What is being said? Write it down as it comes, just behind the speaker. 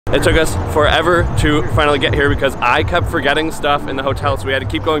It took us forever to finally get here because I kept forgetting stuff in the hotel, so we had to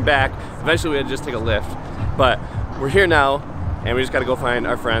keep going back. Eventually we had to just take a lift. But we're here now, and we just gotta go find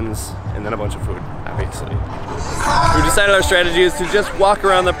our friends and then a bunch of food, obviously. We decided our strategy is to just walk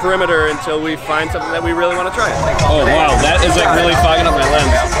around the perimeter until we find something that we really want to try. Oh wow, that is like really fogging up my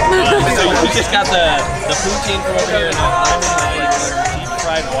lens. So we just got the poutine from over here and the deep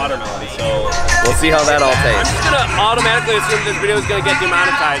fried watermelon. So we'll see how that all tastes. I'm just gonna automatically assume this video is gonna get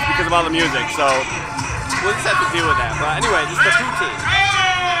demonetized because of all the music. So we'll just have to deal with that. But anyway, just the poutine.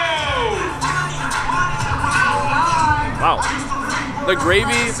 Wow, the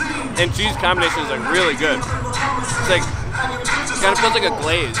gravy and cheese combination is like really good. It's like, it kind of feels like a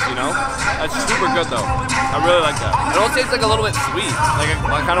glaze, you know? It's super good though. I really like that. It also tastes like a little bit sweet. Like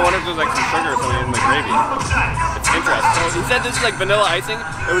I kind of wonder if there's like some sugar or something in the gravy. It's interesting. So he said this is like vanilla icing.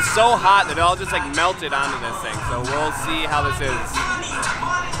 It was so hot that it all just like melted onto this thing. So we'll see how this is.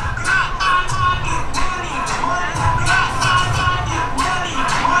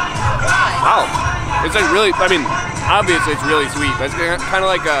 Wow. It's like really, I mean, obviously it's really sweet, but it's kind of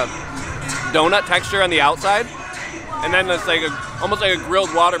like a donut texture on the outside, and then it's like almost like a grilled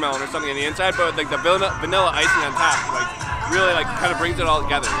watermelon or something on the inside, but with like the vanilla icing on top, like really like kind of brings it all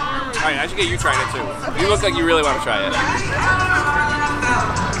together. All right, I should get you trying it too. You look like you really want to try it.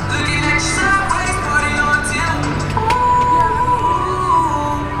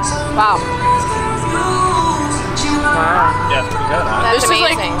 Wow. Yeah, it's pretty good, huh? That's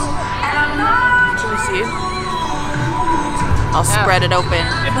amazing. Can we see? I'll spread it open.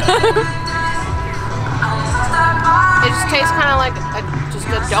 It just tastes kind of like just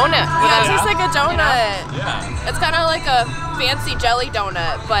a donut. Yeah, it tastes like a donut. Yeah. It's kind of like a fancy jelly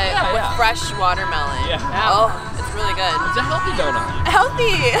donut, but with fresh watermelon. Yeah. Oh, it's really good. It's a healthy donut.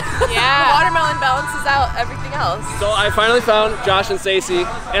 Healthy. Yeah. The watermelon balances out everything else. So I finally found Josh and Stacey,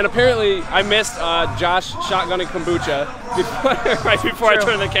 and apparently I missed Josh shotgunning kombucha right before I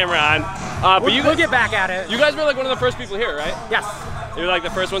turned the camera on. But we'll get back at it. You guys were like one of the first people here, right? Yes. You were like the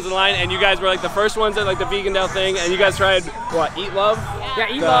first ones in line, and you guys were like the first ones at like the Vegandale thing, and you guys tried what? Eat Love? Yeah,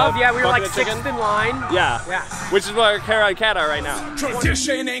 Eat Love. Yeah, we were like sixth in line. Yeah. Yeah. Which is where Kara and Kat are right now.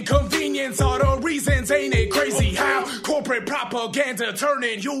 Tradition and convenience are the reasons, ain't it crazy how corporate propaganda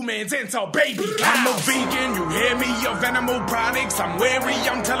turning humans into baby cows. I'm a vegan, you hear me, of animal products. I'm wary,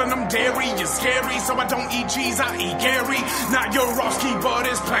 I'm telling them dairy is scary, so I don't eat cheese, I eat Gary. Not your Roski, but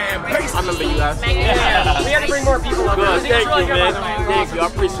it's plant-based. I remember you guys. Yeah. We had to bring more people up. Good, thank you, man. Thank you, I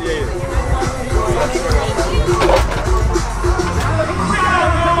appreciate it.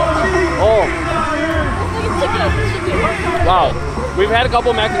 Oh. Wow. We've had a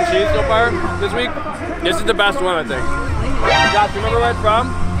couple mac and cheese so far this week. This is the best one, I think. Josh, you remember where it's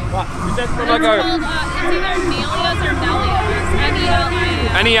from? What? You said it's from like it's either Nelia's or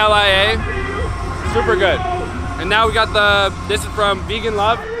Nelia's. N-E-L-I-A. Super good. And now we got this is from Vegan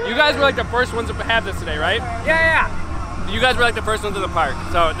Love. You guys were like the first ones to have this today, right? Yeah. You guys were like the first ones in the park.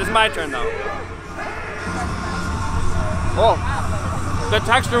 So this is my turn though. Oh. The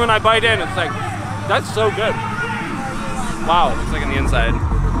texture when I bite in, it's like, that's so good. Wow, it looks like on the inside.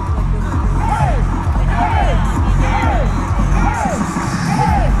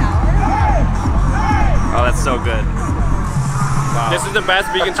 Oh, that's so good. Wow. This is the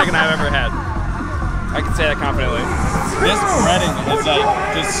best vegan chicken I've ever had. I can say that confidently. This breading is like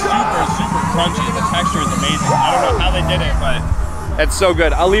just super crunchy. The texture is amazing. I don't know how they did it, but it's so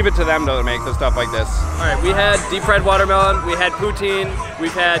good. I'll leave it to them to make the stuff like this. All right, we had deep fried watermelon, we had poutine,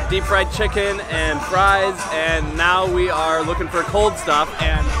 we've had deep fried chicken and fries, and now we are looking for cold stuff.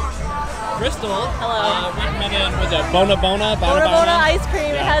 And Crystal Hello. recommended, was it Bona Bona ice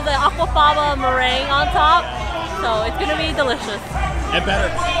cream. Yeah. It has an aquafaba meringue on top, so it's gonna be delicious. It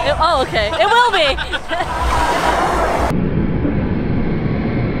better. Oh, okay. It will be.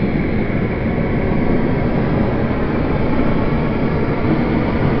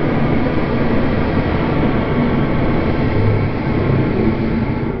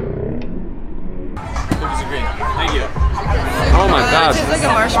 thank you. Oh my God. It tastes like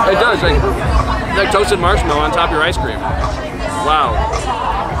a marshmallow. It does, like toasted marshmallow on top of your ice cream. Wow.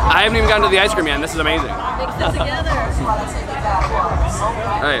 I haven't even gotten to the ice cream yet, and this is amazing. Mix it together.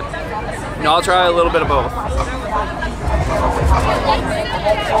 All right. Now I'll try a little bit of both. Oh.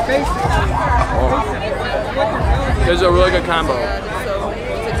 This is a really good combo.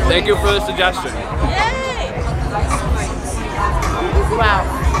 Thank you for the suggestion. Yay! Wow.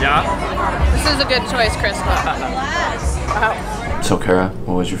 Yeah? This is a good choice, Crystal. Wow. So Kara,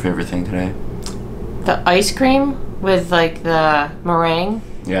 what was your favorite thing today? The ice cream with like the meringue.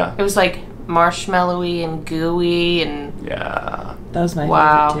 Yeah. It was like marshmallowy and gooey and Yeah. That was my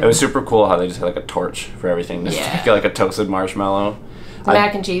Wow. favorite It too. was super cool how they just had like a torch for everything. Just Yeah. like a toasted marshmallow.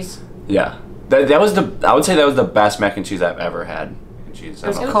 Mac and cheese. Yeah. That was I would say that was the best mac and cheese I've ever had. Mac and cheese. It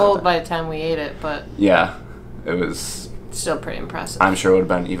was cold by the time we ate it, but Yeah. It was still pretty impressive. I'm sure it would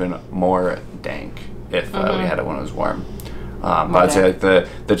have been even more dank if we had it when it was warm. But I'd say like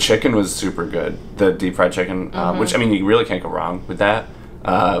the chicken was super good. The deep fried chicken, which I mean you really can't go wrong with that.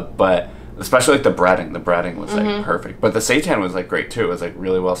 But especially like the breading. The breading was like perfect. But the seitan was like great too. It was like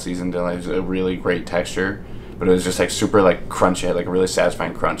really well seasoned and like, it was a really great texture. But it was just like super like crunchy. It had like a really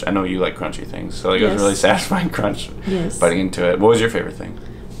satisfying crunch. I know you like crunchy things, so like it was a really satisfying crunch. Yes. Biting into it. What was your favorite thing?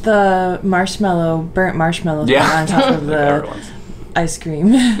 The burnt marshmallow thing on top of the Everyone's. ice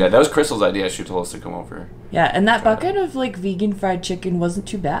cream. Yeah, that was Crystal's idea. She told us to come over. Yeah, and that bucket of like vegan fried chicken wasn't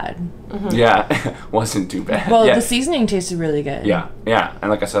too bad. Yeah, wasn't too bad. Well, yeah. the seasoning tasted really good. Yeah,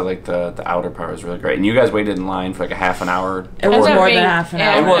 and like I said, like the outer part was really great. And you guys waited in line for like a half an hour. It was Ended up more being- than half an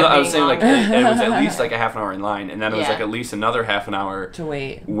yeah, hour. Well, I was being saying like longer. it was at least like a half an hour in line, and then it was Yeah. like at least another half an hour to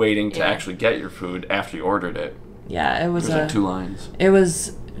wait. waiting to Yeah. actually get your food after you ordered it. Yeah, it was There was like 2 lines. It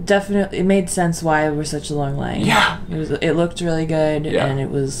was definitely. It made sense why it was such a long line. Yeah. It looked really good, Yeah. and it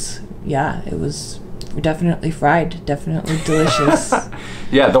was definitely fried, definitely delicious.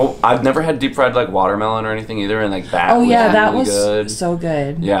 Yeah, though I've never had deep fried like watermelon or anything either, and like that. Oh was yeah, really that was good. so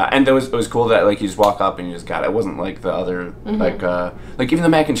good. Yeah, and it was cool that like you just walk up and you just got it. It wasn't like the other like even the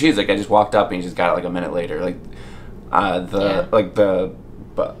mac and cheese. Like I just walked up and you just got it like a minute later. Like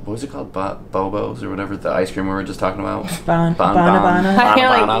what was it called? Bobos or whatever, the ice cream we were just talking about. Bana. I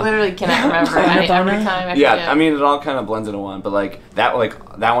Bana. literally cannot remember every time. I Yeah, forget. I mean it all kind of blends into one, but like that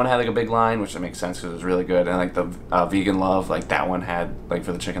one had like a big line, which makes sense because it was really good, and like the vegan love, like that one had like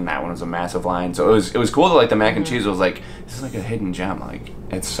for the chicken, that one was a massive line. So it was cool that like the mac and cheese was like this is like a hidden gem, like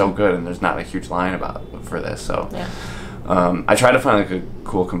it's so good, and there's not a huge line for this. So Yeah. I tried to find like a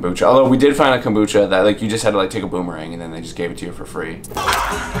cool kombucha, although we did find a kombucha that like you just had to like take a boomerang and then they just gave it to you for free.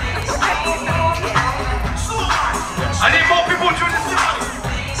 I need more people join this.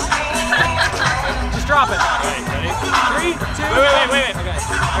 Just drop it. Ready? 3, 2. Wait. Okay.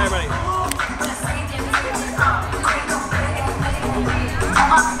 All right, ready.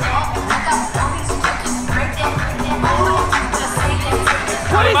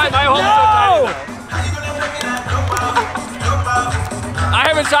 My hole's so tiny though. I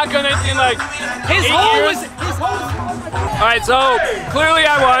haven't shotgun anything like His 8 hole years. was. His hole. Alright, so clearly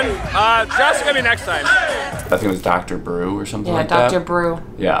I won. Jeff's gonna be next time. I think it was Dr. Brew or something like that. Dr. Brew.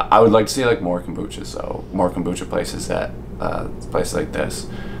 Yeah, I would like to see like more kombuchas though. More kombucha places that places like this.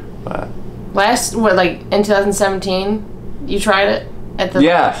 But In 2017, you tried it at the.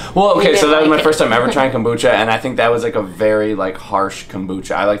 yeah. Well, okay, You so didn't that was like my it. first time ever trying kombucha, and I think that was like a very like harsh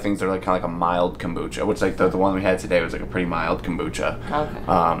kombucha. I like things that are like kind of like a mild kombucha, which like the one we had today was like a pretty mild kombucha.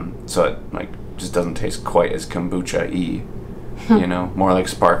 Okay. So it like just doesn't taste quite as kombucha-y. You know, more like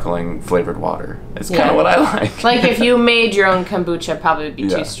sparkling flavored water. It's kind of what I like. Like if you made your own kombucha, probably would be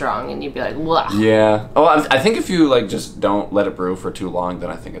Yeah. too strong, and you'd be like, "Wah." Yeah. Oh, I think if you like just don't let it brew for too long, then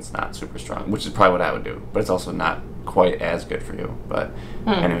I think it's not super strong, which is probably what I would do. But it's also not quite as good for you. But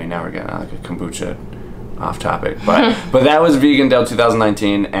anyway, now we're getting like a kombucha off topic. But but that was Vegandale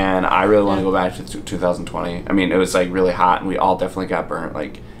 2019, and I really want to go back to 2020. I mean, it was like really hot, and we all definitely got burnt.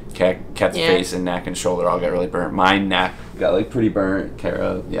 Like Kat's face and neck and shoulder all got really burnt. My neck got like pretty burnt.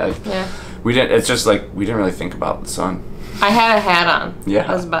 Kara, yeah. We didn't. It's just like we didn't really think about the sun. I had a hat on. Yeah.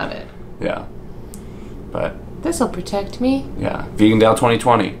 That was about it. Yeah. But This'll protect me. yeah, Vegandale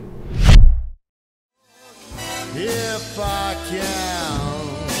 2020. If I can